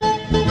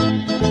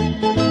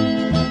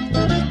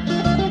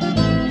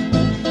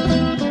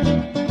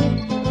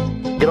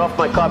off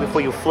my car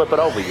before you flip it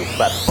over, you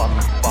fat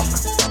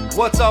fuck.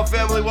 What's up,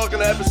 family? Welcome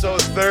to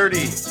episode 30.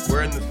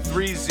 We're in the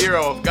 3-0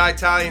 of Guy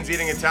Italians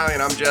Eating Italian.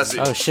 I'm Jesse.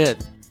 Oh,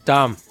 shit.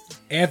 Dom.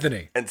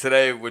 Anthony. And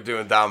today we're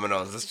doing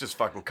Domino's. Let's just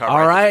fucking cover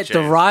All right, the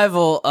the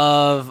rival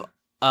of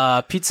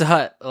Pizza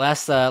Hut.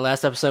 Last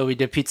episode we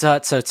did Pizza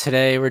Hut, so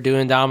today we're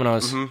doing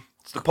Domino's. Mm-hmm.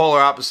 It's the polar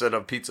opposite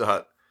of Pizza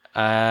Hut.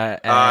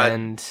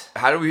 And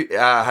how do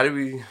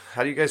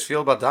you guys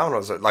feel about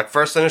Domino's? Like,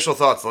 first initial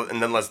thoughts, and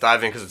then let's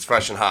dive in because it's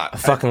fresh and hot. I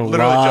fucking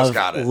literally just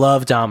got it.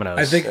 love Domino's.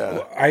 I think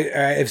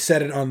I've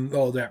said it on the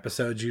older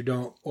episodes. You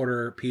don't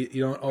order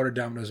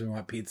Domino's when you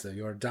want pizza.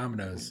 You order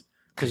Domino's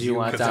because you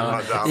want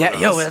Domino's. Domino's. Yeah,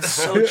 yo, that's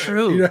so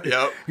true.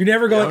 You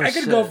never go. Yo, I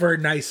could go for a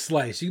nice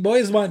slice. You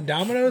always want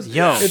Domino's.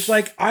 Yo, it's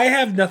like I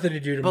have nothing to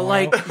do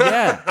tomorrow. But like,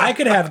 yeah, I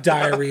could have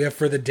diarrhea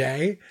for the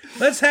day.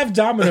 Let's have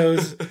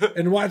Domino's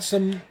and watch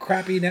some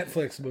crappy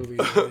Netflix movie.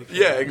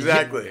 Yeah,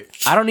 exactly.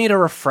 I don't need a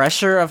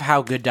refresher of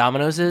how good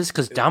Domino's is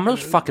because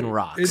Domino's fucking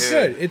rocks. It's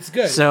good. It's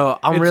good. So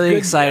I'm It's really good.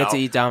 excited to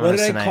eat Domino's What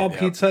did tonight. I call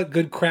Pizza Hut?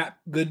 Good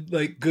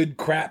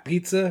crap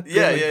pizza.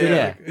 Yeah, It's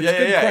good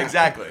crap.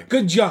 exactly.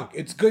 Good junk.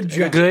 It's good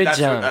junk. Good That's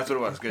junk. what it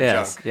was. Good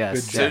Yes, junk.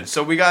 yes. Good junk.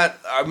 So we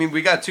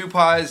got 2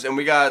 pies and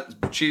we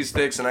got cheese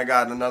sticks and I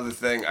got another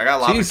thing. I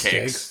got lava Cheese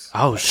cakes. sticks.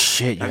 Oh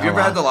shit! Have you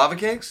ever had the lava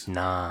cakes?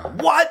 Nah.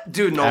 What,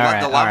 dude? No, All right,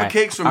 the all lava right.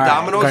 cakes from All right,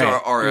 Domino's great,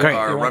 are great.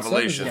 a You want something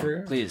revelation. for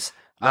you? Please.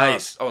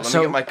 Nice. Let so-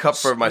 me get my cup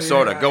for my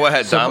soda. Go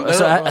ahead, Dom.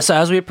 So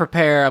as we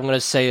prepare, I'm going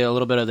to say a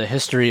little bit of the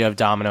history of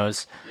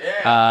Domino's.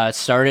 It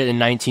started in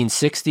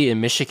 1960 in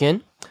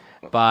Michigan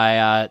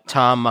by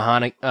Tom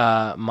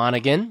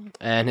Monaghan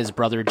and his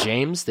brother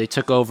James. They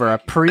took over a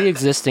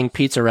pre-existing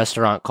pizza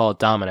restaurant called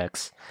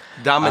Dominic's.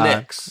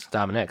 Dominic's.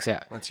 Dominic's,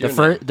 yeah. That's your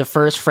name. The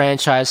first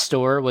franchise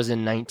store was in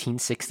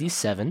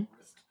 1967.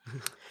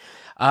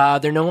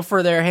 They're known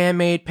for their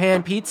handmade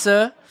pan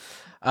pizza.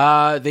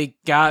 They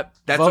got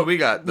That's what we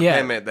got. The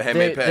handmade pan.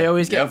 They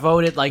always get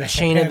voted like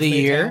chain of the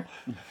year.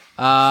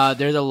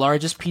 They're the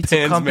largest pizza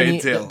Pan's company.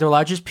 made tail. They're the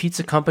largest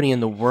pizza company in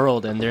the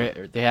world, and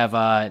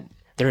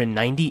they're in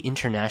 90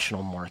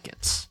 international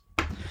markets.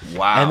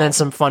 Wow. And then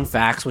some fun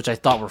facts, which I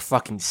thought were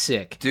fucking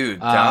sick. Dude,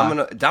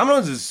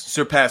 Domino's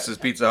surpasses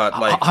Pizza Hut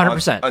like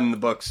 100%. on the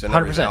books and 100%.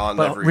 everything. On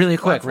But every really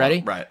quick, platform.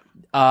 ready?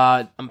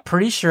 Right. I'm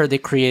pretty sure they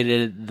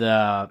created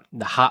the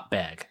hot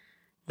bag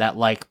that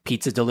like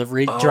pizza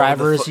delivery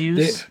drivers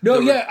use.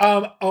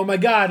 Oh my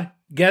God.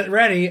 Get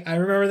ready. I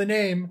remember the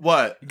name.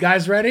 What? You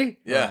guys ready?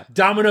 Yeah.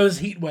 Domino's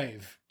Heat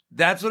Wave.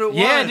 That's what it was.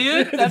 Yeah,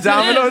 dude. That's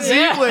Domino's what it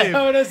is. Heat Wave.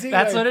 Domino's Heat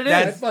That's Wave. what it is.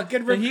 That's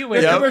fucking The Heat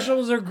Wave. The Yep.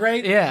 commercials are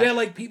great. Yeah. They had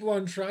like people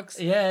on trucks.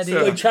 Yeah,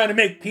 dude. Like trying to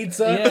make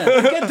pizza.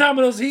 Yeah. Get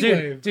Domino's Heat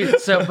Wave. Dude.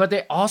 So, but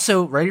they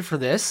also ready for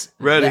this?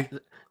 Ready.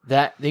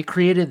 That they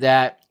created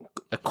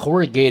a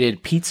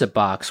corrugated pizza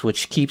box,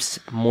 which keeps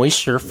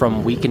moisture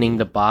from weakening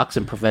the box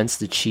and prevents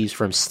the cheese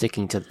from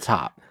sticking to the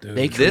top.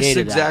 They created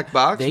exact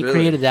box? They Really?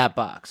 created that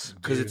box,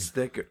 Because it's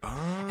thicker.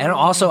 Oh. and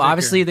also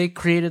obviously they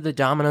created the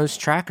Domino's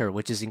tracker,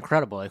 which is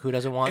incredible. Like who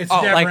doesn't want? It's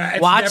never-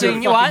 it's watching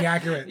never fucking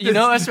accurate. You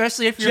know,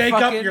 especially if you're Jacob,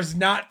 fucking.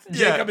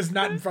 Jacob is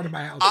not in front of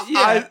my house.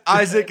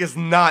 Isaac is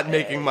not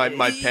making my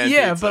pan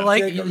Yeah, pizza. but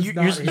like Jacob's you're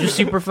not-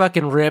 super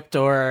fucking ripped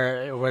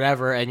or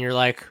whatever, and you're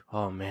like,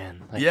 oh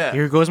man, like, Yeah.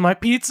 here goes my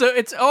pizza.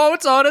 It's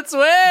on its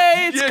way.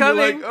 It's Yeah,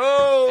 coming. you're like,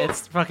 oh,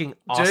 It's fucking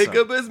awesome.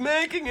 Jacob is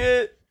making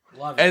it.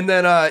 Love it. And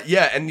then,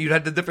 and you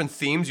had the different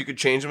themes. You could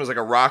change them as like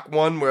a rock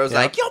one where it was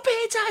like, "Your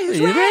pizza is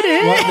You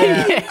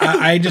ready." ready?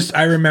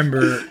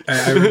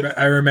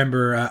 I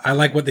remember. I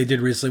like what they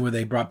did recently, where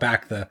they brought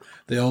back the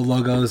old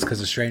logos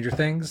because of Stranger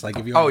Things. Like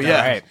if you, Oh,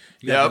 yeah. Right.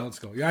 you got Yep. the old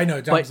school. Yeah, I know.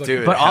 But, Dom's looking-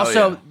 dude, but hell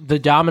also yeah. the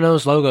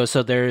Domino's logo.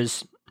 So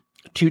there's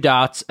 2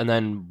 dots and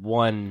then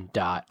 1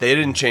 dot. They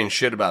didn't change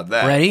shit about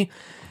that. Ready?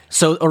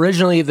 So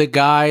originally, the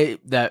guy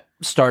that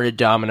started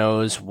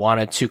Domino's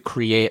wanted to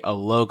create a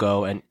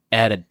logo and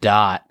add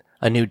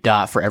a new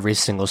dot for every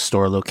single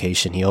store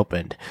location he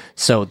opened.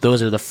 So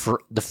those are the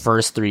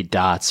first 3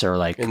 dots are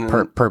like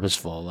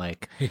purposeful.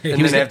 Like, And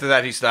then after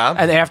that, he stopped.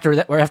 and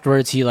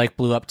afterwards, he like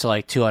blew up to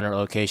like 200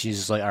 locations. He's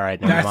just like, all right,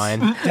 never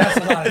mind. That's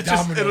a lot of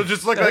Domino's. It'll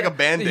just look like a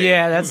band-aid.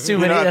 Yeah, that's too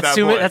many. Not That's that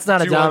too many. much. That's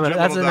not a 200 domino.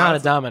 That's little not a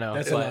dots. domino.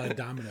 That's a but- lot of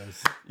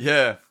Domino's.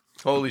 Yeah.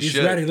 Holy He's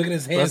shit. ready. Look at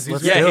his hands.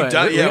 Let's He's do ready. it.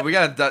 Does, We- yeah, we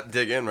gotta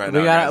dig in right We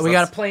now. got guys. we got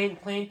Let's- a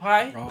plain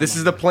pie. This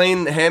is the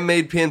plain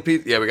handmade pan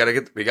pizza. Yeah, we gotta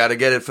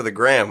get it for the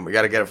gram. We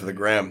gotta get it for the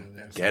gram.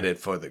 Get it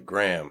for the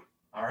gram.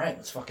 All right,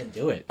 let's fucking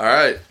do it. All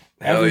right.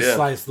 Hell Every yeah.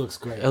 slice looks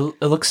great. It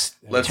looks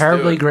Let's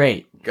terribly do it.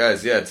 great.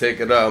 Guys, yeah,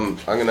 take it. I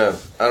don't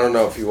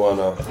know if you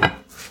wanna.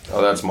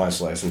 Oh, that's my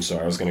slice. I'm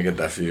sorry. I was gonna get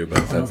that for you,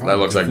 but that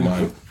looks like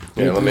mine.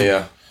 Yeah, let me.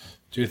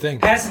 Do your thing.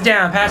 Pass it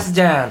down. Pass it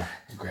down.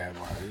 Grab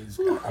one.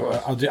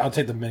 I'll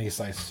take the mini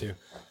slice too.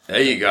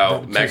 There you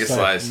go, 2 mega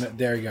slice.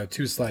 There you go.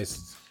 2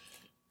 slices.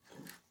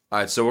 All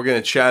right, so we're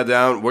gonna chat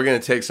down. We're gonna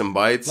take some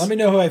bites, Let me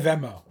know who I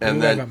Venmo.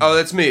 and then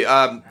that's me.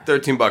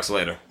 $13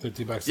 later.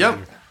 $13. Yep.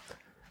 later.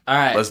 All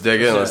right. Let's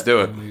dig in. Let's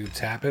do it. When you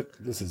tap it,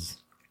 this is.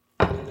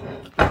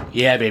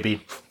 Yeah,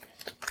 baby.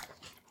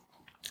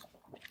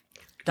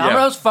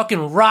 Domino's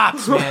fucking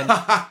rocks, man.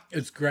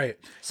 It's great.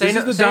 Say This no-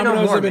 is the say no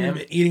Domino's more, I've been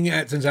man. eating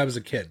at since I was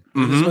a kid.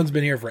 Mm-hmm. This one's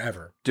been here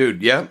forever.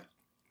 Dude, yeah.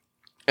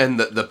 And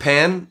the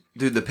pan,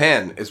 dude, the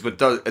pan is what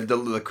does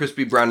the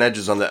crispy brown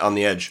edges on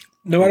the edge.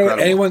 No matter what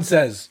Incredible. anyone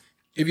says,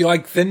 if you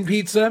like thin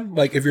pizza,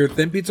 like if you're a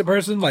thin pizza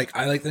person, like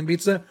I like thin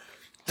pizza,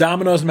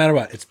 Domino's, no matter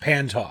what, it's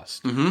pan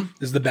tossed.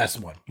 Mm-hmm. Is the best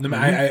one.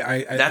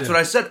 That's what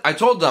I said. I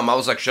told them, I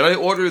was like, should I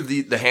order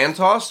the hand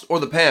tossed or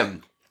the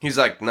pan? He's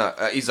like, no.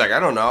 He's like, I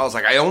don't know. I was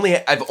like,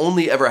 I've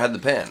only ever had the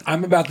pan.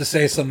 I'm about to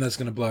say something that's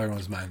going to blow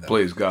everyone's mind, though.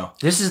 Please go,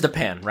 This is the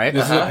pan, right?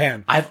 This is the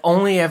pan. I've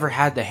only ever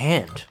had the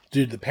hand.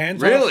 Dude, the pan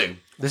tossed. really?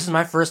 This is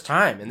my first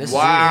time, and this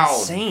Wow.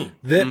 is insane.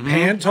 The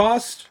pan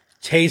tossed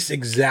tastes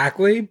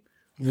exactly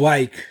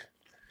like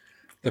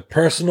the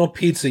personal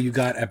pizza you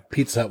got at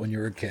Pizza Hut when you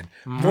were a kid.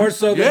 More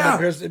so than Yeah. the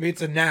personal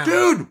pizza now.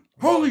 Dude,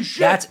 holy shit!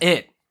 That's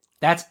it.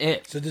 That's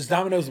it. So does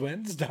Domino's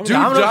win? Does Domino's Dude,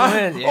 Domino's Dom-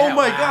 wins. oh Yeah,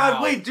 my wow.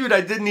 god! Wait, dude,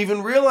 I didn't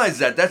even realize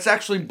that. That's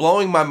actually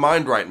blowing my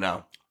mind right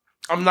now.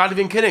 I'm not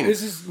even kidding.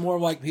 This is more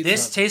like Pizza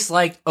This Hut. tastes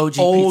like OG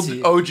Old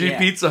pizza. OG Yeah.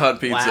 Pizza Hut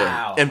pizza,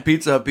 Wow. and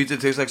Pizza Hut pizza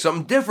tastes like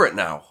something different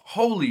now.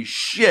 Holy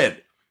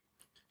shit!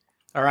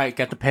 All right,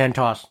 got the pan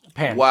toss.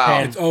 Pan. Wow.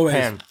 Pan, It's Always.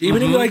 pan.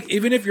 Even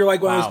if you're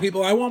like one of Wow. those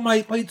people, I want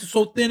my pizza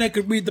so thin I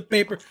could read the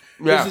paper.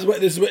 Yeah.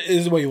 This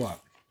is what you want.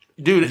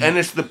 Dude, and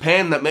it's the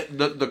pan that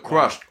the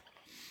crust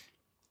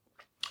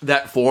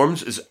that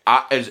forms is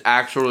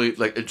actually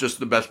like it's just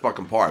the best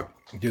fucking part.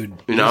 Dude,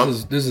 You know?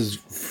 this is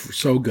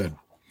so good.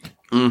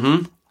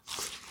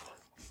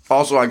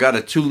 Also, I got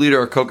a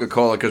 2-liter of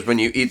Coca-Cola because when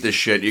you eat this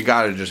shit, you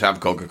gotta just have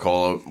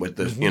Coca-Cola with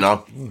this. You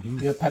know,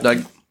 You have Pepsi? like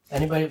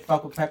Anybody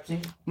fuck with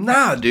Pepsi?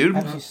 nah, dude,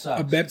 Pepsi A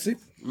sucks. Pepsi?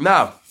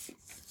 nah.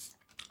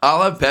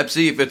 I'll have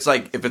Pepsi if it's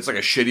like a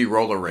shitty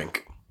roller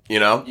rink. You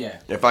know, Yeah.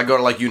 If I go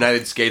to like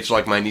United Skates or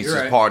like my niece's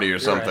You're right. party or You're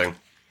something, right.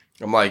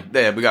 I'm like,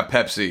 yeah, we got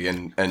Pepsi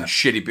and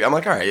shitty. I'm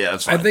like, all right, yeah,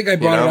 that's fine. I think I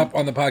brought You know? it up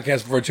on the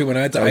podcast before too. When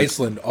I went to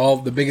Iceland,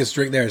 the biggest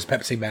drink there is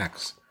Pepsi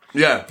Max.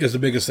 Yeah, Is the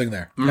biggest thing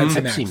there. Mm-hmm.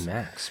 Pepsi Max. Pepsi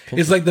Max.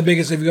 It's like the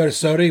biggest. If you go to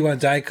soda, you want a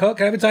Diet Coke.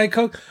 Can I have a Diet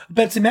Coke? A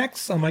Pepsi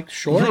Max. I'm like,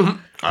 sure. A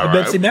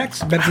Pepsi Max.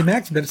 Pepsi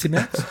Max. Pepsi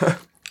Max.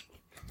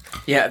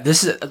 Yeah,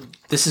 this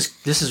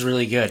is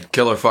really good.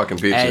 killer fucking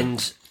pizza.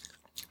 And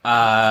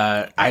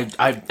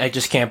I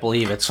just can't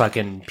believe it's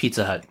fucking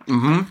Pizza Hut.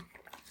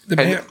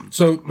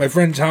 So my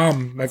friend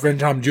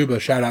Tom Juba,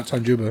 shout out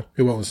Tom Juba.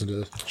 He won't listen to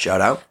this. Shout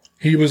out.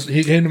 He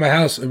came to my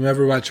house and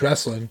whenever we watched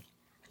wrestling.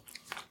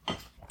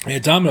 He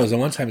had Domino's,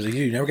 and one time he's like,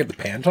 "You never get the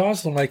pan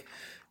toss?" I'm like,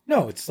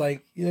 "No, it's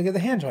like you get the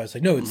hand toss."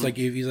 Like, no, it's like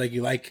he's like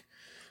you like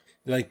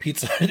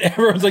Pizza Hut.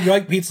 Everyone's like, you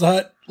like Pizza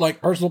Hut,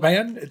 like personal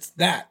pan. It's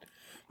that.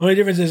 The only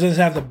difference is it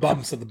doesn't have the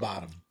bumps at the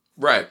bottom.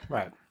 Right.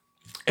 Right.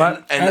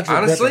 And That's what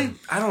honestly, different.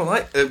 I don't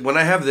like when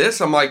I have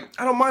this. I'm like,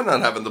 I don't mind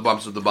not having the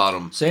bumps at the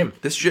bottom. Same.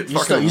 This shit You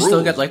fucking still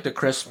rules. get like the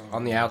crisp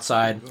on the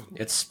outside.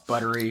 It's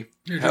buttery.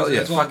 Hell yeah.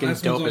 That's all- Fucking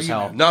that's dope all as you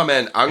hell. get. No,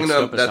 man, I'm gonna.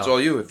 dope as That's hell.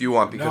 all you if you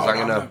want because No, I'm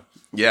no, gonna. no.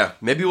 Yeah,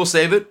 maybe we'll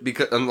save it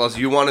because unless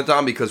you want it,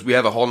 Dom, because we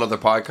have a whole nother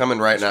pod coming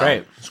right now.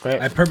 Great. It's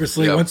great. I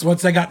purposely Yep.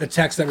 once I got the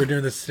text that we're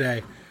doing this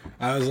today,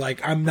 I was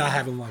like, I'm not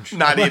having lunch.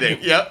 Not eating.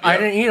 Yep. I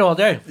didn't eat all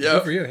day. Yep.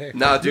 Good for you, hey.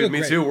 Nah, You dude, look me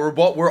great. too.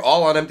 We're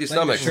all on empty Like your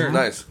stomachs. shirt.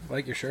 Nice. I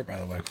like your shirt, by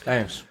the way.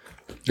 Thanks.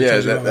 Yeah,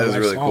 Tells you that about my is life's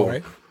really small, cool.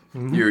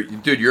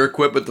 right? You're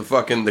equipped with the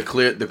fucking the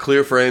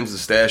clear frames, the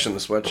stash, and the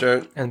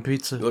sweatshirt. And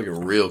pizza. You're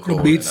looking real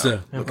cool. Pizza.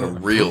 Right now.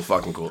 Looking real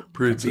fucking cool.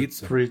 Pizza.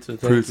 Pizza.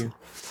 Thank you.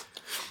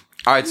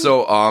 All right,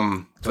 so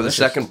for the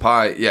second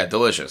pie, yeah,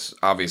 delicious,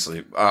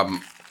 obviously.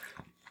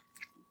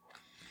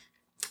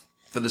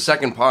 For the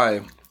second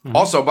pie,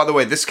 also, by the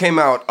way, this came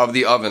out of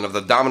the oven, of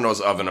the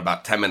Domino's oven,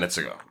 about 10 minutes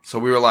ago. So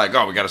we were like,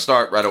 oh, we got to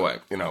start right away,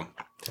 you know.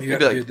 You You'd got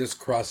be like, dude, this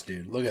crust,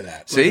 dude. Look at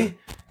that. see?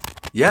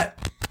 Yeah.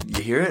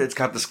 You hear it? It's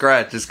got the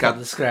scratch. It's got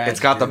the scratch, It's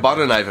got the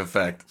butter knife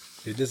effect.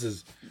 Dude, this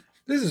is.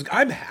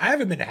 I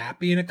haven't been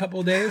happy in a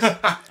couple of days. And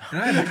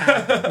I'm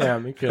happy. Yeah,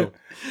 me too.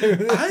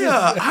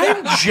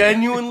 I'm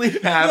genuinely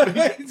happy.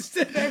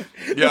 The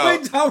Yeah.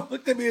 way Tom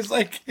looked at me is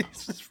like,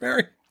 it's just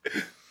very.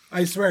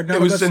 I swear, none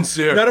It was of us,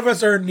 sincere. None of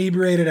us are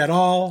inebriated at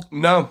all.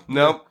 No.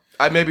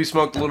 I maybe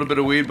smoked a little bit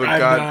of weed, but I'm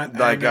God, not.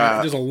 like, I'm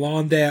not. Just a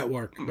long day at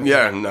work.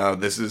 yeah, no,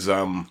 this is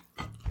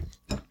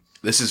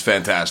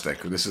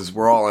fantastic.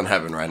 We're all in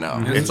heaven right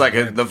now. It's like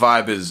the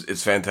vibe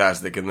is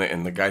fantastic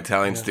in the Guy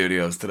Italian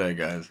studios today,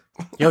 guys.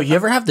 Yo, you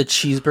ever have the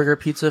cheeseburger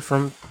pizza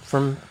from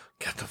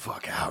Get the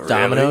fuck out,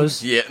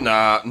 Domino's? Really?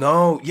 Yeah,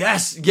 no,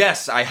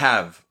 yes, I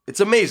have. It's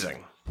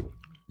amazing,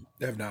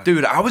 I have not.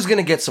 dude. I was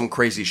gonna get some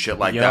crazy shit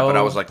like that, but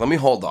I was like, let me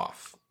hold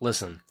off.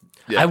 Listen,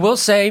 Yeah. I will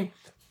say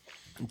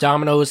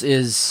Domino's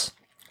is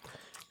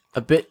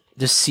a bit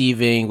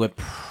deceiving with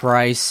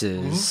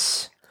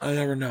prices. I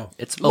never know.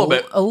 It's Little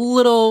bit. a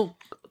little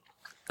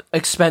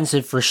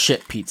expensive for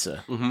shit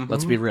pizza.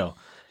 Let's be real.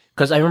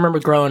 Because I remember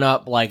growing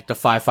up, like the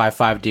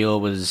 555 deal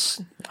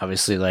was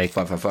obviously like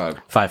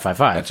 555.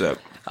 555. That's it.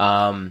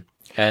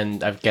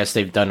 And I guess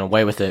they've done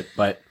away with it,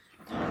 but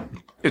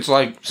It's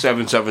like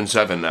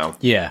 777 now.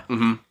 yeah.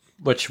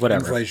 Which,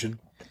 whatever. Inflation.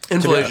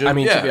 Inflation. I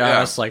mean, to yeah, be yeah.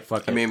 honest, like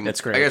fucking, I mean,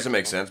 it's great. I guess it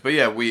makes sense. But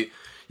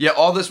yeah,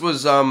 all this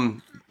was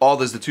all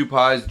there's the 2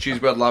 pies, cheese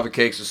bread, lava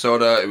cakes, a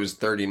soda. It was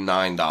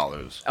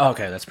 $39. Oh,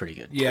 okay, that's pretty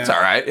good. Yeah, It's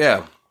all right.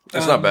 Yeah,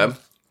 it's not bad.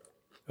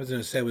 I was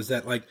gonna say was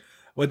that like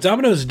what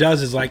Domino's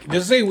does is like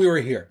just say we were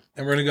here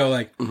and we're gonna go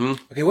like,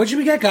 okay, what should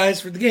we get,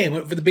 guys, for the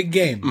game? For the big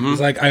game?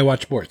 It's like I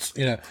watch sports,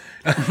 you know.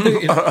 What do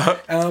you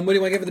want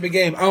to get for the big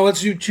game? Oh,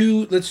 let's do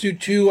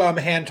two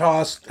hand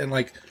tossed and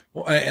like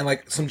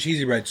some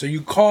cheesy bread. So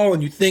you call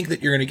and you think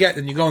that you're gonna get,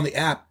 and you go on the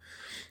app,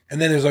 and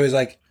then there's always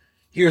like,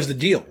 here's the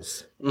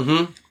deals.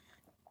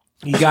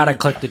 You gotta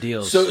click the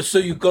deals. So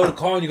you go to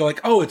call and you go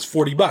like, oh, it's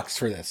 $40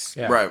 for this.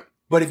 Yeah. Right.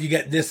 But if you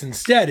get this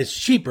instead, it's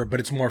cheaper, but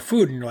it's more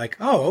food. And you're like,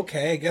 oh,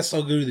 okay, I guess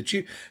I'll go to the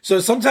cheap. So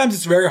sometimes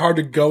it's very hard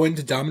to go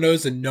into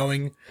Domino's and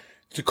knowing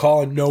to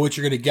call and know what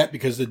you're going to get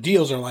because the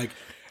deals are like,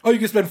 oh, you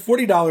can spend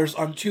 $40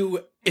 on 2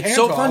 It's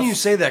so funny you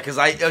say that because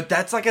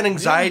that's like an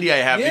anxiety I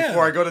have Yeah.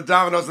 before I go to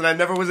Domino's, and I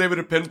never was able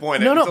to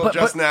pinpoint it No, until but-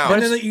 just but- now.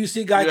 And then you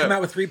see a guy come Yeah.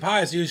 out with 3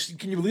 pies.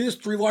 Can you believe this?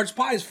 3 large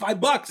pies,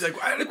 $5.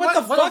 Like, What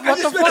the fuck? I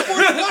just spent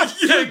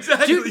 $40. yeah,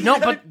 exactly. Dude, no,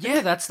 but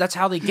yeah, that's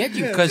how they get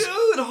you because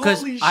Dude,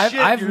 holy shit,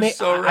 I've you're made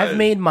so right. I've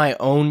made my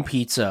own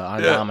pizza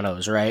on Yeah.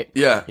 Domino's, right?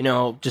 Yeah. You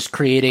know, just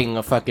creating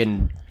a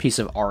fucking piece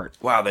of art,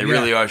 Wow, they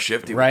really are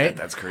shifty, with right? that.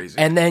 That's crazy.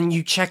 And then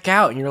you check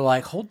out and you're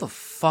like, hold the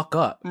fuck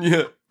up.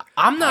 yeah.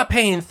 I'm not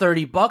paying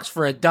 $30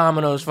 for a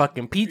Domino's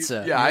fucking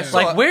pizza. Yeah, I saw-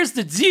 like, where's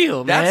the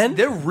deal, man?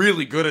 They're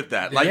really good at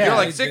that. Like Yeah. you're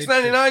like They-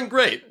 $6.99,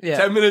 great. Yeah.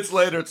 10 minutes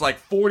later, it's like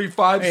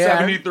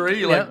 $45.73.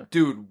 You're Yeah. like,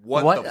 dude,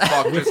 what What? the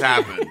fuck just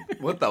happened?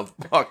 What the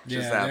fuck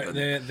just happened?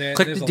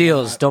 Click the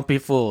deals. Don't be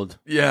fooled.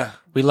 Yeah,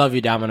 We love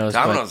you, Domino's.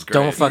 Domino's but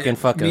don't great. fucking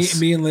fuck us.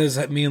 Me and Liz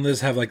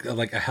have like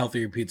a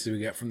healthier pizza we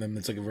get from them.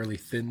 It's like a really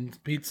thin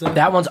pizza.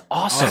 That one's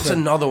awesome. that's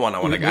another one I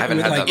want to get. I haven't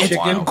with, had like, that in a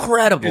chicken. while.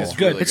 Incredible. It's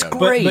good. really It's good.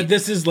 great. But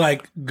this is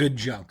like good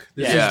junk.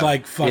 This Yeah. is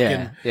like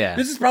fucking. Yeah.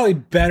 This is probably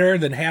better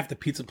than half the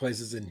pizza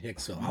places in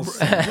Hicksville. I'll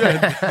say.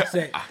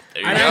 There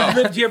you And go. I've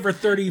lived here for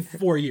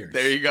 34 years.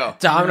 There you go.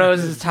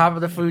 Domino's is top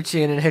of the food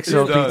chain in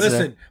Hicksville It does. Pizza.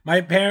 Listen,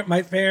 my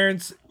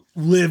parents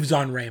lives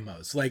on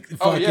Ramos. Like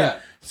fucking, yeah.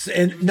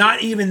 and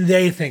not even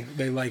they think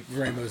they like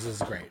Ramos is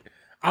great.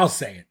 I'll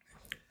say it.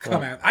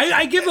 Come on,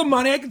 I give them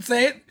money. I can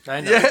say it.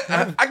 I know.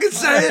 Yeah, I can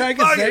say it. I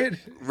can Fuck say it. it.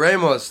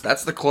 Ramos,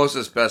 that's the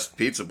closest best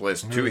pizza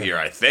place to here,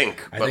 I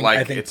think. But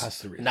I think it's.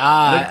 Pastaria.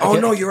 Nah. Oh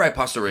no, you're right.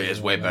 Pastaria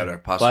is way better.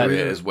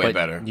 Pastaria is way but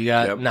better. You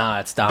got Yep. nah.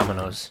 It's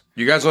Domino's.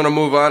 You guys want to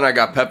move on? I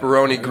got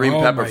pepperoni, green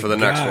Oh pepper my for the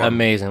next God. one.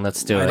 Amazing.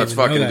 Let's do it. Let's didn't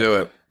know fucking that. do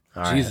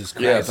it. Jesus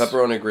Christ. Yeah,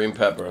 pepperoni, green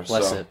pepper.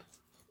 Bless so. it.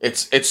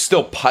 It's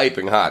still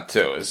piping hot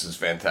too. This is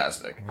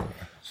fantastic.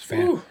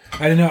 Fan.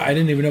 I didn't know. I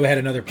didn't even know we had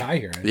another pie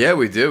here. Yeah,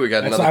 we do. We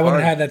got That's another. why I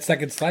wouldn't pie. have had that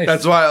second slice.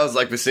 That's why I was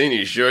like, Vicini,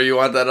 you sure you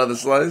want that other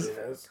slice?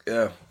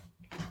 Yeah.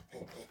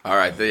 All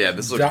right. Yeah,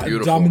 this looks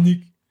beautiful.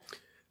 Dominique.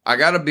 I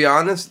gotta be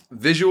honest.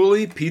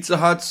 Visually, Pizza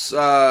Hut's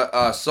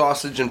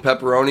sausage and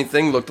pepperoni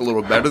thing looked a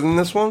little better than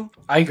this one.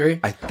 I agree.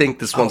 I think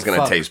this one's gonna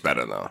fuck. taste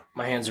better though.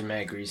 My hands are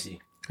mad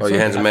greasy. Oh, your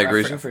hands are mad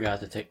greasy. We forgot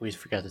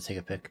to take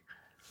a pic.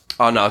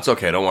 Oh no, it's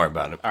okay. Don't worry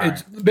about it. All right.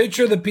 It's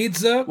picture of the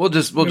pizza. We'll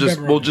just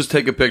pepperoni.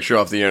 take a picture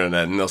off the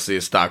internet and they'll see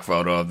a stock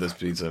photo of this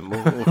pizza.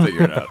 We'll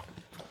figure it out.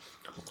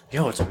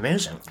 Yo, it's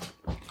amazing.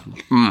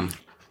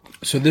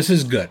 So this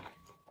is good.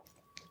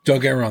 Don't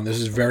get me wrong. This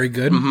is very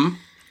good. Mm-hmm.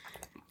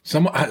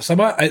 Some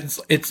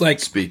it's like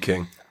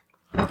Speaking.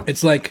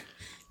 it's like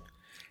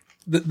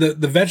the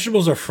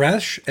vegetables are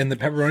fresh and the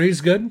pepperoni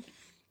is good.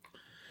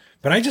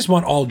 But I just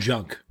want all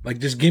junk. Like,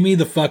 just give me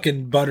the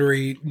fucking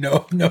buttery, no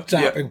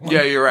topping one.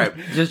 Yeah, you're right.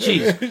 The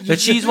cheese. The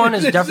cheese one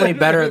is definitely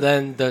better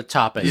than the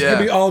topping. Yeah. Give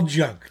me all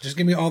junk. Just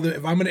give me all the.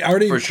 If I'm gonna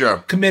already For sure.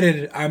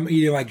 committed, I'm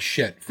eating like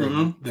shit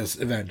from this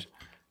event.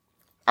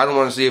 I don't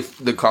want to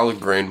see the collard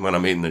green when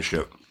I'm eating this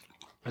shit,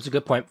 That's a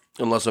good point.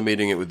 unless I'm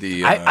eating it with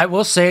the. I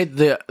will say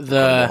the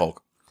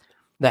Hulk.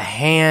 the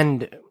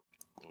hand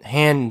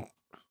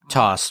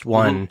tossed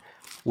one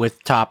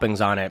with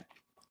toppings on it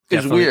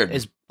It's definitely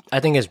weird. I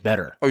think is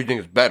better. Oh, you think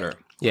it's better?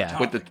 Yeah,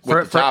 With the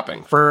For-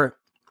 topping. for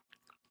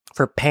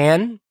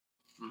pan.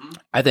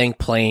 I think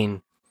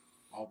plain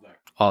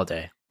all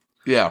day.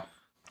 Yeah.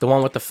 The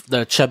one with the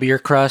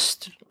chubbier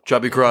crust,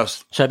 Chubby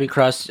crust. chubby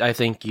crust. I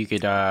think you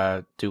could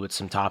do with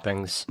some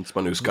toppings. It's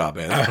my new ska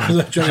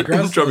band. Chubby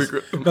crust. Chubby I was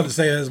crust. about to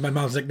say that was my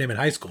mom's nickname in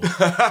high school.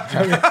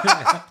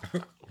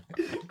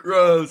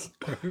 Gross.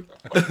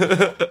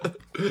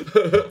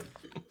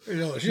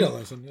 She don't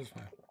listen. It's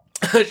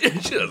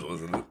fine. she doesn't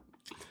listen.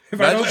 If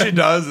I Imagine don't, she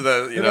does.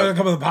 Then, if I don't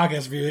come on the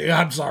podcast for you,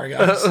 I'm sorry,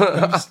 guys.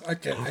 I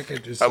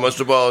can't just. I must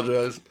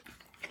apologize.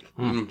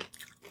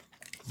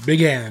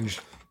 Big Ange.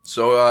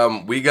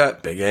 So we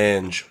got Big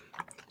Ange.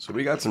 So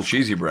we got some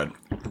cheesy bread.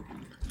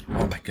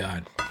 Oh my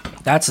god.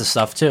 That's the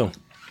stuff too.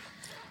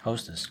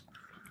 Hostess.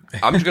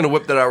 I'm just gonna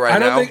whip that out right I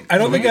don't now. think- I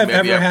don't so we think can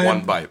I've maybe ever have had-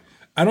 one bite.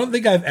 I don't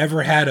think I've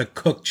ever had a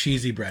cooked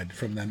cheesy bread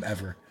from them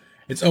ever.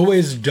 It's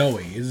always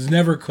doughy. It's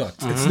never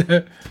cooked.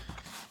 It's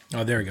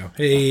oh, there we go.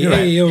 Hey,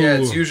 hey, yo. Yeah,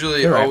 it's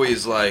usually You're right.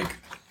 always like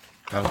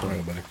All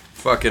right, buddy.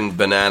 fucking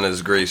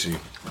bananas greasy.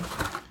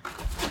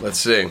 Let's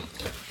see.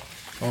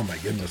 Oh my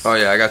goodness. Oh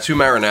yeah, I got 2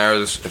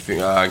 marinaras if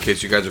you, in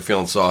case you guys are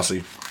feeling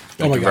saucy.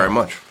 Thank my you God. very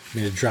much.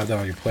 You need to drop that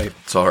on your plate.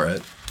 It's all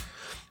right.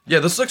 Yeah,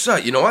 this looks.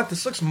 You know what?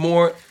 This looks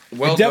more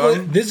well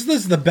done. This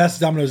is the best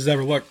Domino's has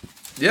ever looked.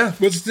 Yeah.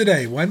 What's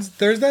today? Wednesday?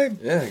 Thursday?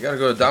 Yeah, you gotta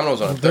go to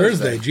Domino's on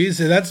Thursday. Jeez,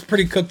 that's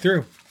pretty cooked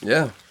through.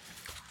 Yeah.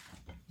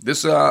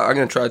 This I'm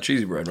gonna try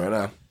cheesy bread right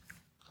now.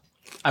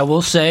 I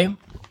will say,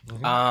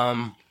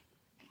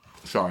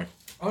 Sorry.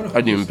 Oh, no. I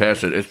didn't even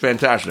pass it. It's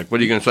fantastic. What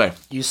are you gonna say?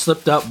 you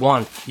slipped up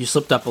one. You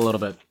slipped up a little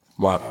bit.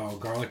 What? Oh,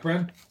 garlic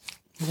bread?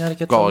 You gotta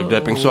get Garlic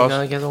dipping sauce? You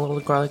gotta get a little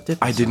garlic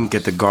dipping. I didn't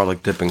get the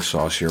garlic dipping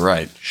sauce. You're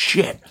right.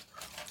 Shit.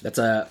 That's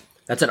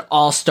an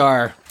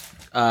all-star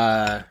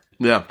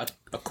Yeah.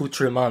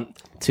 accoutrement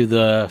to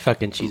the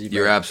fucking cheesy bread.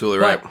 You're absolutely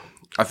right. But-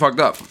 I fucked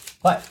up,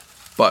 But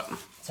but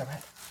it's all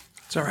right.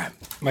 it's all right.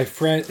 My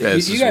friend, Yeah, you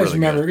this is guys really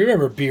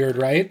remember Beard,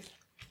 right?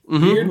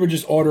 Beard would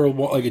just order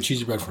like a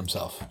cheesy bread for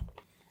himself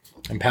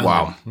and pound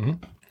Wow. it.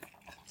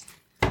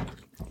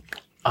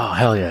 Oh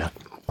hell yeah!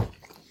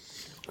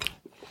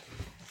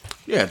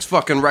 Yeah, it's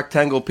fucking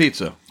rectangle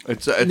pizza.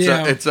 It's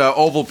Yeah. it's a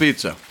oval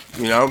pizza.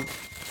 You know,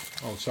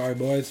 Oh, sorry,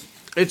 boys.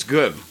 it's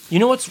good. You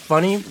know what's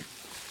funny?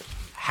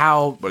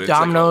 How But it's like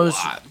a Domino's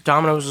lot.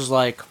 Domino's is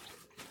like,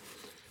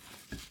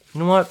 you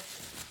know what?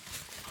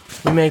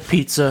 We make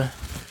pizza,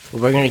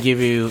 but we're gonna give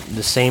you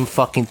the same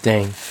fucking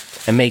thing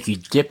and make you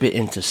dip it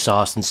into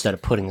sauce instead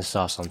of putting the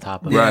sauce on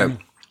top of it. Right.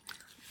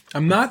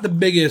 I'm not the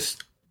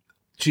biggest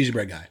cheesy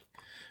bread guy.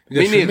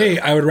 Because Me for neither. me,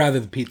 I would rather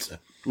the pizza.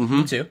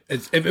 Me too.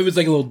 If it was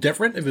like a little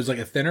different, if it was like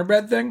a thinner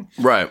bread thing,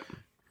 Right.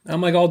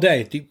 I'm like all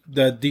day.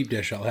 The deep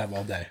dish I'll have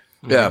all day.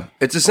 Yeah.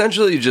 It's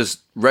essentially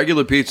just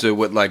regular pizza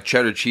with like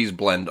cheddar cheese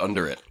blend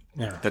under it.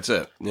 Yeah. That's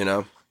it. You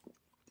know.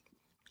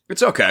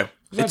 It's okay.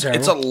 not It's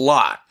terrible. a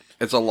lot.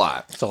 It's a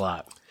lot. It's a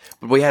lot.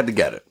 But we had to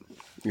get it.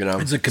 You know.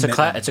 It's a It's a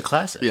commitment. it's a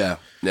classic. Yeah.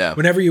 Yeah.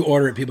 Whenever you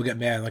order it, people get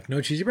mad. Like,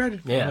 no cheesy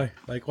bread? Yeah.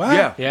 Like what?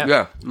 Yeah. Yeah.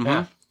 Yeah.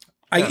 Mhm.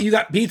 Yeah. You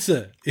got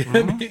pizza.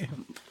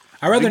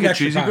 I rather an Get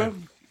extra cheesy pie. bread?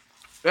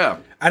 Yeah.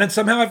 And then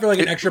somehow I feel like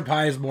an extra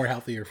pie is more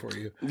healthier for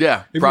you.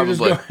 Yeah. If Probably.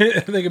 you just go,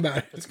 think about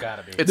it. It's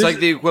gotta be. It's like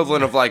the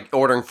equivalent of like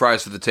ordering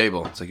fries to the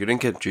table. It's like you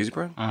didn't get cheesy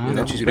bread. You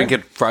didn't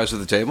get fries to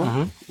the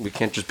table. We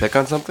can't just pick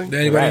on something. Does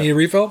anybody Right. need a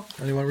refill?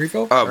 Anyone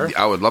refill?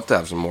 I would love to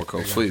have some more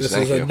Coke, please. This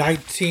Thank is you. a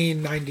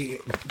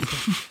 1998.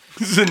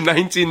 This is a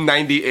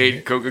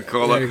 1998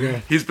 Coca-Cola. There you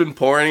go. He's been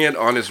pouring it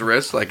on his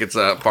wrist like it's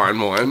a fine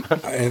wine.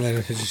 And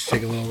then just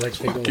take a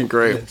little,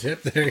 great.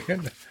 tip. There you go.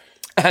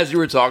 As you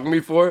were talking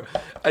before,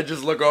 I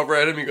just look over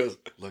at him. He goes,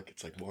 "Look,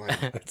 it's like wine."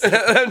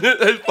 And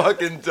I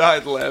fucking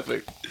died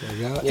laughing. There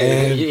you go. Yeah,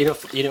 And you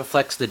didn't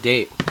flex the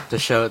date to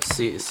show it,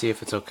 see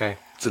if it's okay.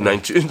 It's a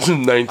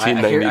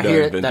 1999 I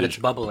hear vintage. that it's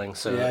bubbling,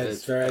 so yeah, it,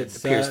 it's right. it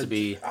appears to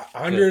be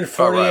 148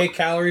 Alright.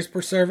 calories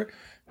per serving.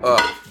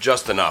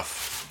 Just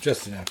enough.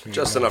 Just enough.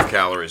 Just enough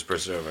calories per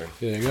serving.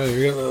 There you go. There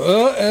you go.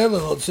 Oh, and a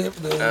little tip.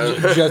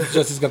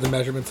 Justice got the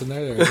measurements in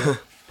there. There you go.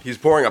 He's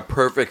pouring a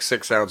perfect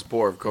 6-ounce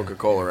pour of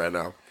Coca-Cola right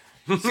now.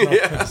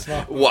 Yeah.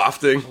 Smell.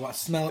 Wafting. Well,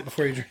 smell it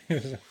before you drink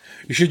it.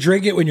 You should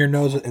drink it when your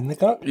nose is in the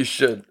cup. You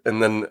should.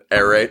 And then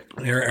aerate.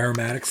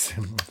 Aromatics.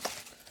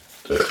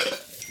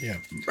 Yeah.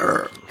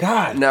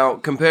 God. Now,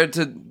 compared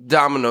to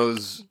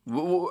Domino's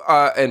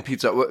and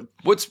Pizza,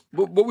 what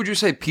would you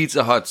say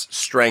Pizza Hut's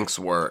strengths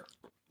were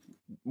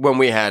when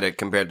we had it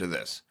compared to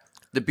this?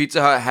 Did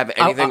Pizza Hut have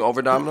anything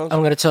over Domino's? I'm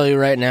going to tell you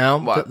right now,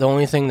 What? the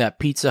only thing that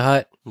Pizza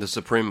Hut The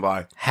Supreme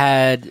Buy.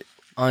 had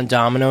on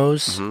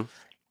Domino's, Mm-hmm.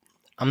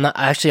 I'm not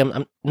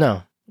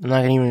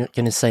not even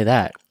going to say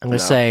that. I'm going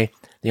to No. say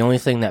the only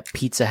thing that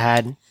Pizza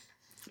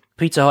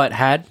Hut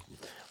had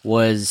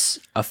was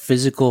a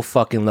physical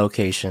fucking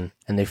location,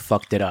 and they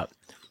fucked it up.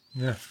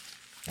 Yeah.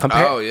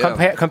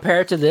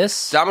 Compared to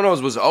this,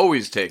 Domino's was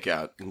always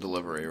takeout and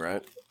delivery,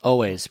 right?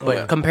 always, but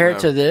yeah. compared Yeah.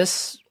 to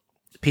this,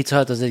 Pizza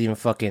Hut doesn't even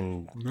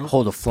fucking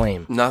hold a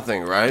flame.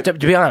 Nothing, right? To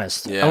be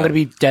honest, Yeah. I'm going to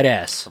be dead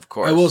ass. Of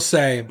course. I will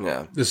say,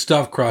 Yeah. the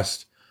stuffed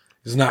crust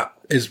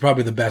is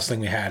probably the best thing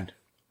we had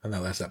on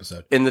that last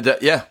episode. In the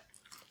yeah.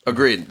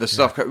 Agreed. The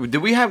stuff. Did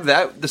we have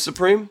that? The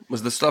Supreme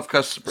was the stuffed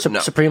crust. No,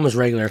 Supreme was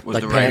regular, was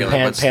like the pan, regular,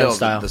 pan, but pan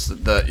still,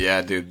 style.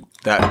 yeah, dude.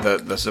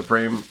 That the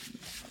Supreme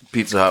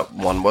Pizza Hut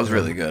one was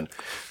really good,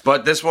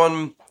 but this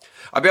one,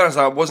 I'll be honest,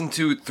 I wasn't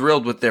too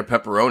thrilled with their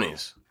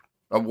pepperonis.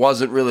 I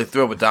wasn't really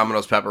thrilled with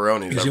Domino's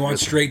pepperonis. Because you want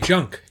straight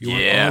junk.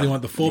 You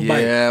want the full yeah,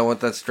 bite. I want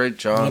that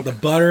straight You want junk. the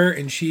butter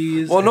and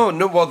cheese. Well,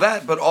 well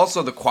that, but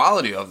also the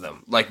quality of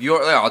them. Like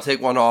I'll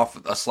take one off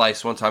a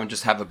slice one time and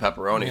just have the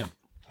pepperoni. Yeah.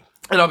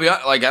 And I'll be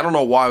like, I don't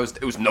know why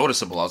it was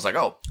noticeable. I was like,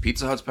 oh,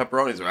 Pizza Hut's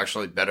pepperonis are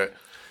actually better.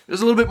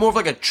 There's a little bit more of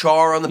like a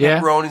char on the Yeah,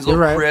 pepperonis, a little you're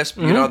right. crisp.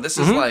 You know, this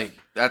is like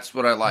that's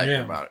what I like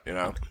Yeah. about it. You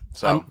know,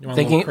 so You want little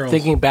Thinking curls.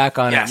 thinking back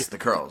on yes, it, the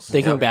curls.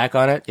 thinking yeah. back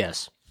on it,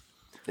 yes.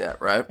 Yeah,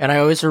 right. And I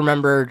always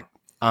remembered.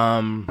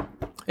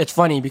 It's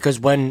funny because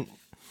when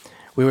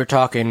we were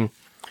talking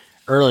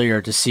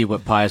earlier to see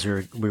what pies we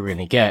were going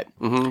to get,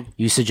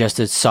 you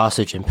suggested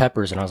sausage and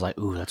peppers, and I was like,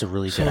 "Ooh, that's a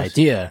really good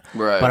idea."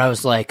 Right. But I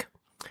was like,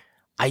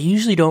 I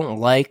usually don't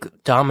like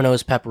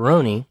Domino's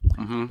pepperoni,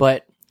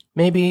 but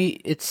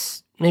maybe I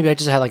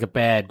just had like a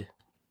bad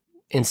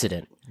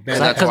incident.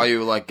 And that's why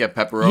you like get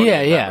pepperoni.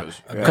 Yeah.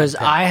 peppers. Because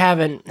I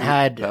haven't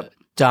had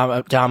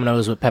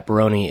Domino's with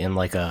pepperoni in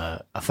like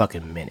a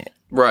fucking minute.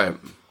 Right.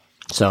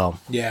 So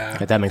Yeah.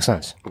 if that makes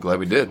sense. I'm glad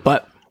we did.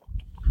 But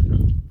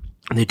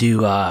they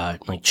do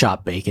like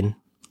chopped bacon.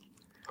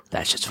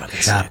 That's just fucking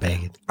sick.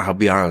 bacon. I'll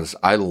be honest.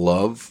 I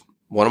love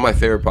one of my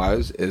favorite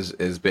pies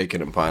is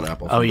bacon and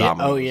pineapple. From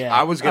Domino's. Oh yeah.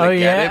 I was gonna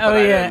get it, but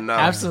I didn't know.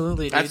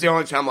 Absolutely. Dude. That's the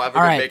only time I'll ever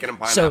All get right. bacon and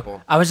pineapple.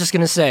 So I was just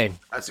gonna say,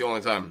 That's the only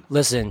time.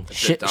 listen, it,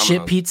 shit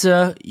Domino's.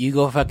 pizza. You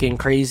go fucking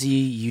crazy.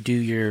 You do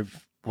your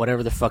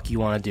whatever the fuck you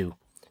want to do.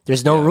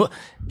 There's no rule.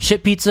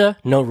 Shit pizza,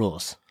 no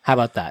rules. How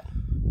about that?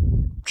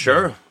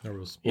 Sure.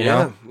 You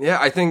know, Yeah.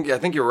 I think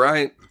you're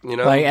right. You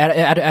know, like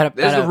at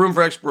there's a the room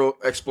for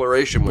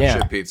exploration with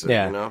shit pizza.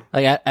 Yeah. You know,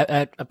 like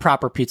at a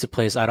proper pizza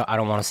place, I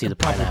don't want to see the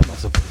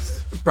pineapple.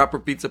 proper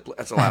pizza.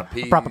 That's a lot of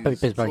peas. Proper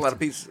pizza That's a lot of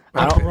peas.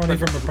 Pepperoni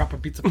from a proper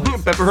pizza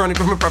place. Pepperoni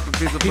from a proper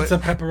pizza place. Pizza,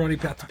 pepperoni,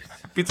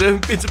 pizza.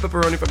 Pizza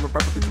pepperoni from a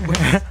proper pizza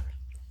place.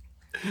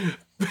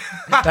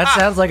 That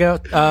sounds like a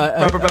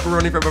Proper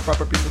pepperoni from a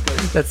proper pizza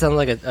place. that sounds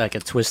like a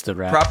twisted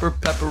rap. Proper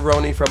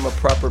pepperoni from a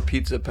proper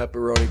pizza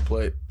pepperoni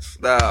plate.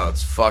 Oh,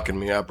 it's fucking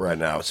me up right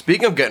now.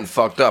 Speaking of getting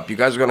fucked up, you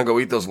guys are gonna go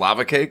eat those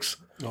lava cakes?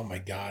 Oh my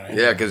god.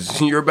 Yeah,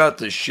 because you're about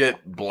to shit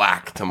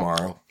black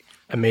tomorrow.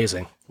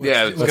 Amazing.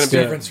 Yeah, it's What's gonna be.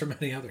 difference from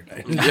any other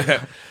day?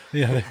 Yeah.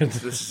 Yeah.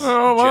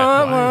 Oh,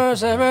 what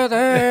was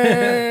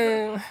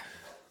everything?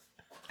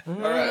 All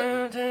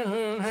right.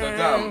 So,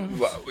 Dom,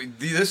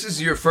 this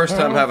is your first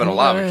time having a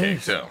lava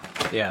cake, too.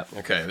 Yeah.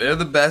 Okay, they're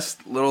the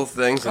best little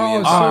things in the Oh,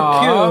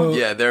 entire. so cute.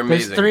 Yeah, they're There's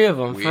amazing. 3 of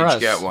them We for each us.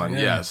 get one. Yeah.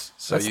 Yes.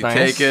 So That's you nice.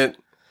 take it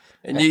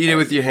and you eat it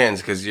with your hands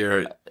because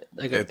you're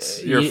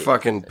You-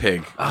 fucking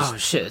pig. Oh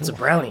shit! It's a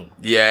brownie.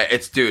 Yeah,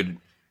 dude.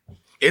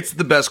 It's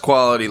the best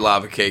quality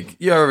lava cake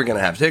you're ever gonna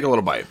have. Take a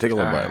little bite. Take a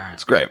little bite.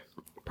 It's great.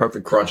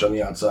 Perfect crunch on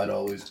the outside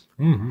always.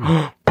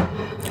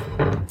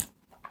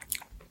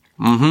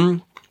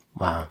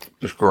 Wow.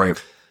 It's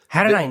great.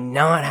 How did I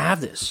not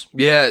have this?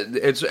 Yeah,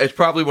 it's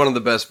probably one of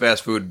the best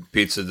fast food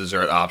pizza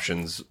dessert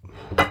options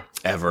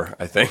ever.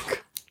 I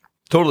think.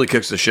 Totally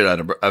kicks the shit out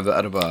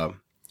of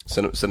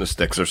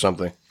Cinnasticks or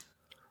something.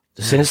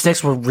 The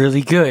Cinnasticks were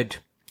really good.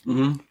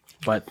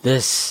 But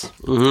this.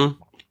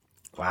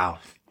 Wow.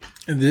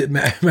 And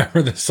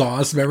remember the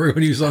sauce? Remember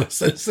when you saw the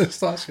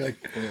sauce? You're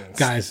like,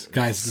 guys,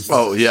 this is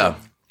Oh yeah,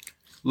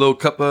 little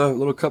cup of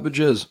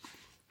jizz.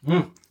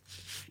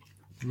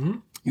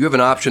 You have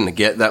an option to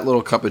get that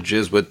little cup of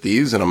jizz with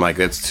these, and I'm like,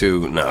 it's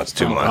too much.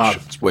 God.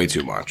 It's way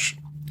too much.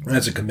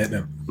 That's a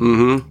commitment.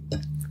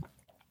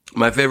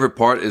 My favorite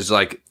part is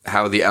like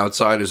how the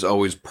outside is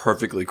always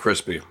perfectly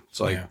crispy. It's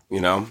like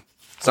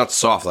it's not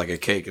soft like a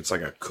cake. It's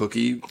like a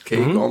cookie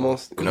cake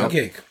almost. You know,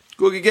 Cake.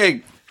 cookie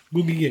cake.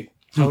 Googie cake.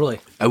 Totally.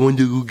 I want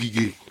the cookie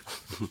cake.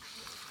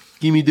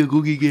 Give me the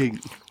cookie cake.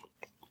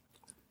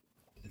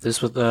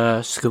 This with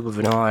a scoop of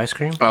vanilla ice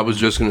cream. I was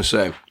just gonna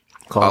say,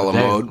 Call a la it a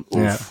day. mode.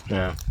 Yeah. Oof.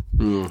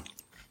 Yeah.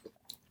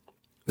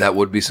 That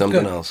would be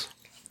something Good. else.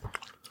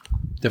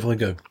 Definitely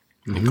good.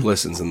 It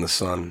glistens in the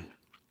sun.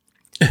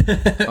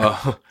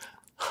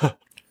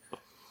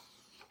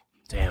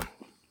 Damn.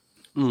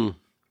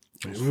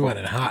 We went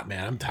in hot,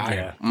 man. I'm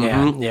tired.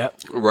 Yeah.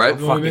 Right?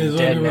 Fucking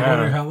dead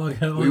now. How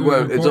long We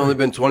went. It's only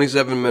been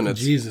 27 minutes.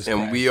 Jesus and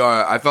Christ. we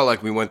are. I felt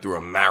like we went through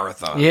a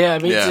marathon. Yeah,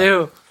 me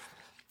too.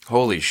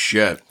 Holy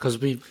shit! Because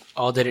we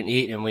all didn't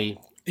eat and we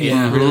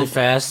Yeah. ate really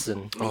fast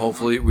and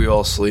Hopefully, we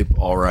all sleep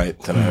all right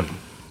tonight.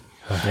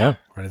 yeah.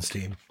 running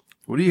steam.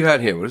 What do you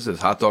had here? What is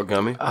this? Hot dog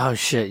gummy? Oh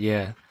shit!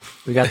 Yeah,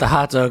 we got the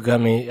hot dog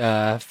gummy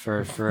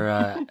for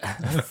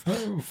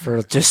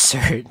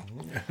dessert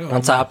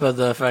on top of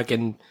the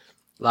fucking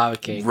lava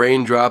cake.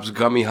 Raindrops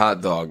gummy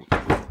hot dog.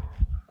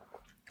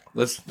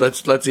 Let's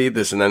eat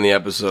this and end the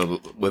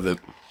episode with it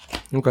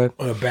Okay.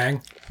 On a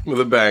bang. with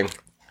a bang.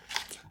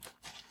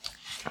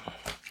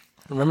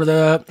 Remember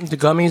the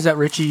gummies that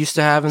Richie used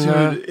to have in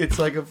the? Dude, it's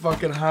like a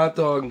fucking hot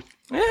dog.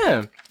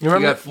 Yeah. You We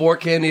remember? got 4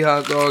 candy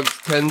hot dogs,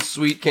 10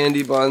 sweet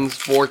candy buns,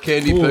 4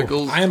 candy Ooh,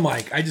 pickles.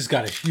 I just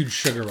got a huge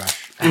sugar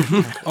rush.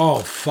 Oh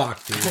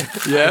fuck, dude.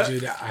 Yeah?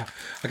 Dude, I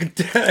could.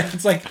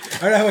 It's like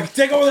I don't know. I could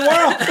take over the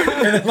world,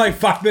 and then like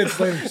 5 minutes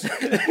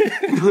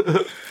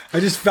later, I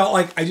just felt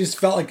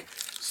like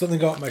something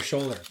go up my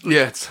shoulder.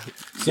 Yeah,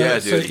 yeah,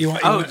 So dude. you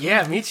want? Oh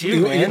yeah, me too,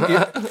 You, man. you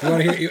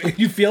want to hear?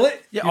 You feel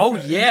it? Yeah. Oh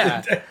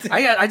yeah.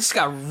 I just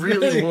got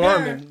really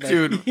warm and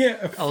Dude, Yeah.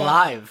 fuck.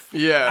 alive.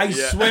 yeah. I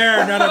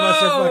swear, none of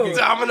us are fucking.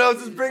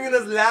 Domino's is bringing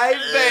us live,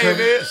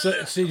 baby.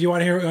 So do you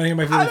want to hear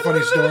my really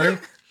funny story?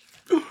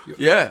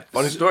 Yeah,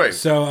 funny story.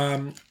 So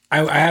I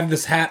have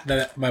this hat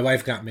that my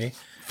wife got me.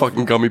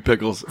 Fucking gummy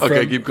pickles.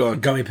 Okay, from keep going.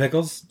 Gummy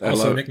Pickles, love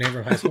also a it. nickname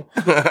from high school.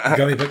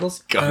 Gummy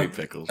Pickles. Gummy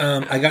pickles.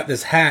 I got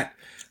this hat.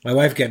 My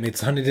wife got me.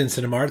 It's Huntington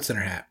Cinema Arts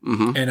Center hat.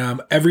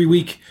 And every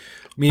week,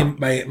 me and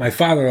my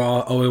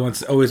father-in-law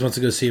always wants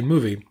to go see a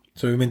movie.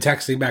 So we've been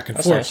texting back and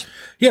That's forth. nice.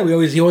 Yeah,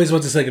 he always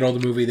wants to see like an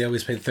older movie. They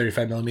always played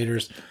 35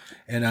 millimeters.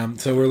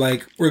 And so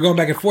we're going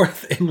back and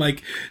forth and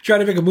like trying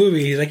to pick a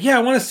movie. He's like, yeah,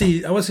 I want to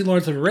see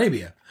Lawrence of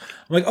Arabia.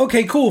 I'm like,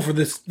 okay, cool. For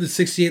the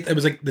 68th, it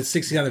was like the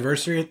 60th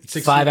anniversary.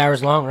 60th. 5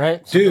 hours long,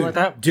 right? Something like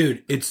that.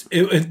 Dude,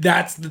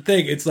 that's the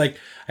thing. It's like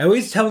I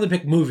always tell him to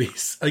pick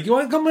movies. Like, you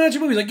want to come watch a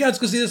movie? He's like, yeah, let's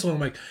go see this one. I'm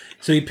like,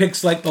 so he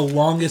picks like the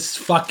longest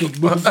fucking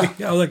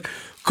movie. I was like,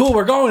 cool,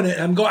 we're going.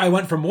 And I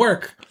went from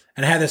work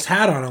and I had this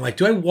hat on. I'm like,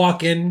 do I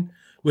walk in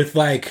with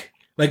like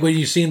when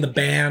you see in the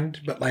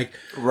band, but like,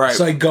 Right.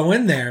 So I go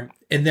in there,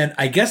 and then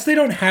I guess they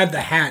don't have the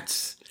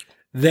hats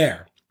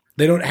there.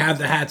 They don't have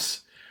the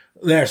hats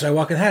there. So I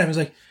walk in the hat. I was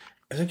like,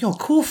 yo,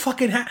 cool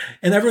fucking hat.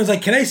 And everyone's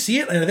like, can I see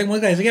it? And I think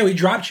one guy's like, yeah, we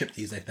drop shipped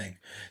these, I think.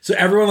 So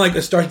everyone like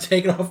started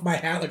taking off my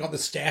hat, like all the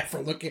staff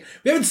are looking.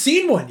 We haven't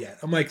seen one yet.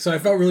 I'm like, so I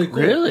felt really cool.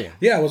 Really?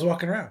 Yeah, I was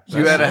walking around.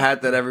 You had a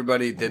hat that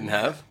everybody didn't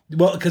have?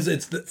 Well, because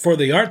it's for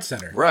the art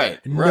center. Right.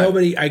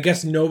 I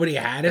guess nobody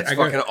had it. It's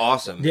fucking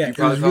awesome. Yeah, You it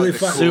probably was felt really the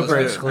fun. coolest Super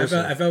dude.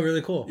 exclusive. I felt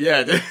really cool.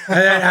 Yeah. dude. And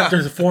then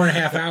after the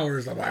 4.5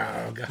 hours, I'm like,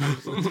 oh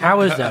god,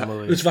 How is that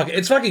movie?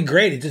 it's fucking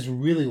great. It's just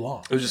really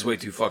long. It was just way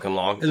too fucking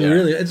long.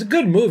 It's a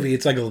good movie.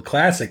 It's like a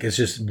classic. It's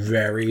just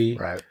very,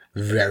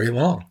 very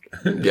long.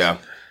 Yeah.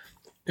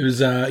 It was,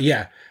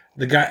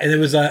 the guy, and it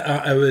was,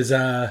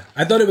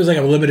 I thought it was like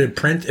a limited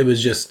print. It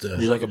was just,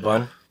 You like a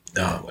bun?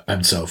 no,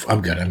 I'm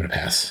good. I'm gonna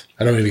pass.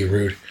 I don't want to be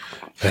rude,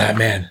 but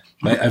man,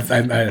 I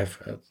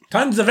have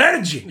tons of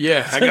energy.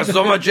 Yeah, I got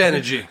so much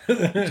energy.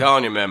 I'm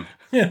telling you, man.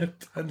 Yeah,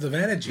 tons of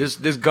energy.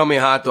 This gummy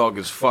hot dog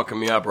is fucking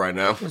me up right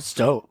now. It's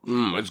dope.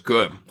 It's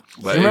good.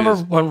 But You remember it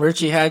is when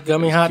Richie had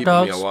gummy hot keeping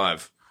me dogs?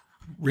 alive.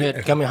 We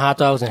had gummy hot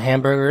dogs and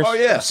hamburgers. Oh,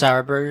 yeah.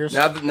 Sour burgers.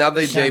 Now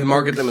they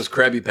market them as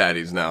Krabby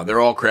Patties now. They're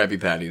all Krabby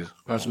Patties.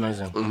 That's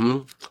amazing. Mm-hmm.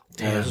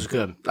 Damn, this is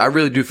good. I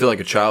really do feel like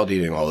a child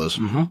eating all this.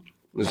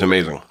 Mm-hmm. It's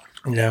amazing.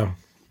 Yeah.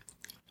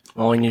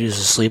 All we need is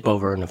a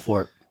sleepover in the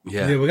fort.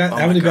 Yeah. Yeah, we got- Oh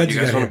how my many God, beds you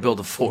you guys got want here? to build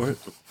a fort?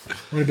 How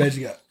many beds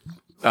you got?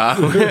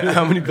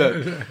 How many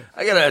beds?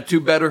 I got a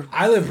 2-bedder.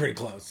 I live pretty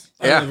close.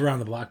 I Yeah. live around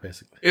the block,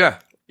 basically. Yeah,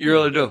 you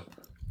really do.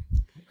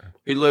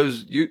 He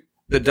lives.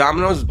 The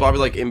Domino's is probably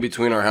like in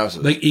between our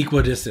houses. Like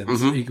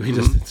equidistance.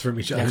 Equidistance from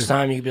each other. Next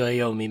time you can be like,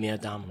 yo, meet me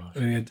at Domino's.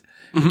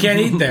 We can't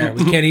eat there.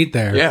 We can't eat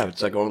there. Yeah,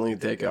 it's like only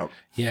takeout.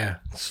 Yeah.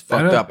 It's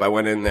fucked up. I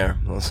went in there.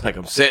 I was like,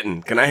 I'm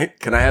sitting. Can I have it?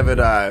 Can I have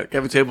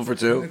a table for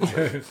two?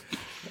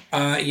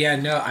 Yeah,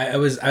 no, I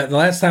was the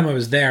last time I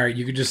was there,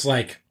 you could just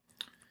like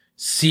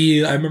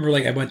see. I remember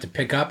like I went to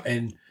pick up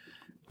and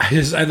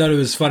I thought it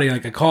was funny.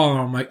 Like I call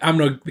and I'm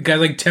like, the guy's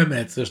like 10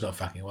 minutes. There's no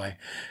fucking way.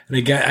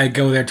 And I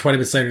go there 20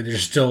 minutes later.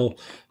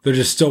 They're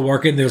just still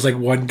working. There's like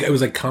one guy. It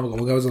was like comical.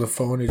 One guy was on the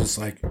phone. He just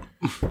like,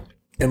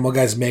 and one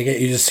guy's making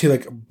it. You just see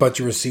like a bunch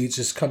of receipts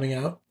just coming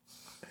out.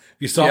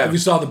 If you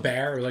saw the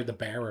bear, or like the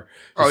bear, or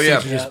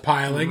receipts are just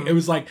piling. It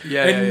was like,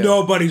 and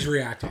nobody's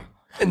reacting.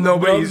 And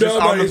nobody's just on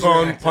the nobody's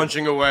phone reacting.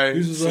 punching away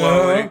He's just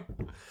slowly.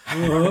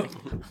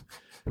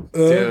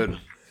 Dude.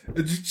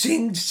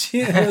 Ching,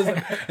 ching.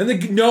 And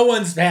then no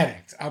one's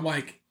panicked. I'm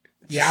like,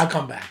 yeah, I'll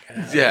come back.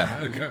 Yeah.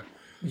 Okay.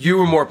 You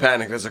were more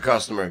panicked as a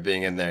customer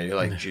being in there. You're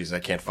like, geez, I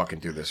can't fucking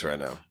do this right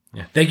now.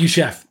 Yeah. Thank you,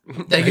 chef.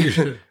 Thank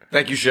you.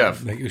 Thank you, chef.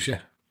 Thank you,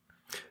 chef.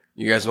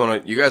 You guys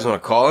wanna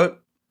call it?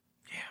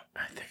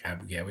 I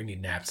think we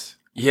need naps.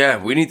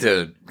 Yeah, we need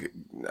to.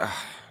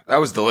 That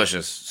was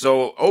delicious.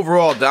 So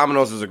overall,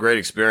 Domino's is a great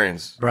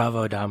experience.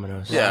 Bravo,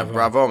 Domino's. Yeah,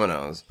 bravo,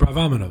 Domino's.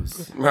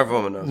 Bravominos.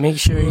 Bravo, Domino's. Make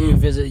sure you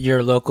visit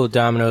your local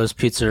Domino's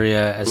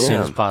pizzeria as soon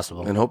Yeah. as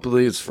possible. And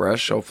hopefully it's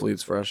fresh. Hopefully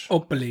it's fresh.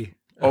 Opally.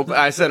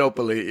 I said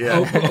hopefully.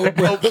 Yeah.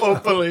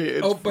 Hopefully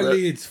it's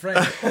Opally, it's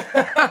fresh.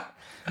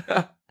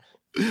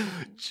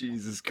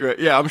 Jesus Christ.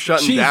 Yeah, I'm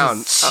shutting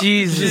down.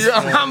 Jesus.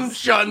 I'm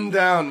shutting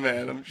down,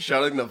 man. I'm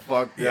shutting the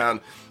fuck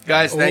down.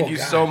 Guys, thank you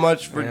God. so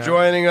much for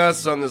joining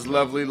us on this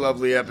lovely,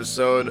 lovely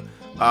episode.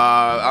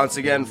 Once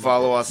again,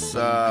 follow us,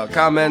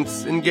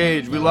 comments,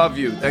 engage. We love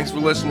you. Thanks for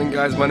listening,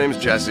 guys. My name is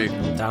Jesse.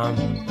 Dom.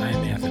 I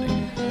am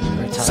Anthony.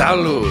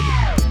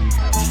 Salud.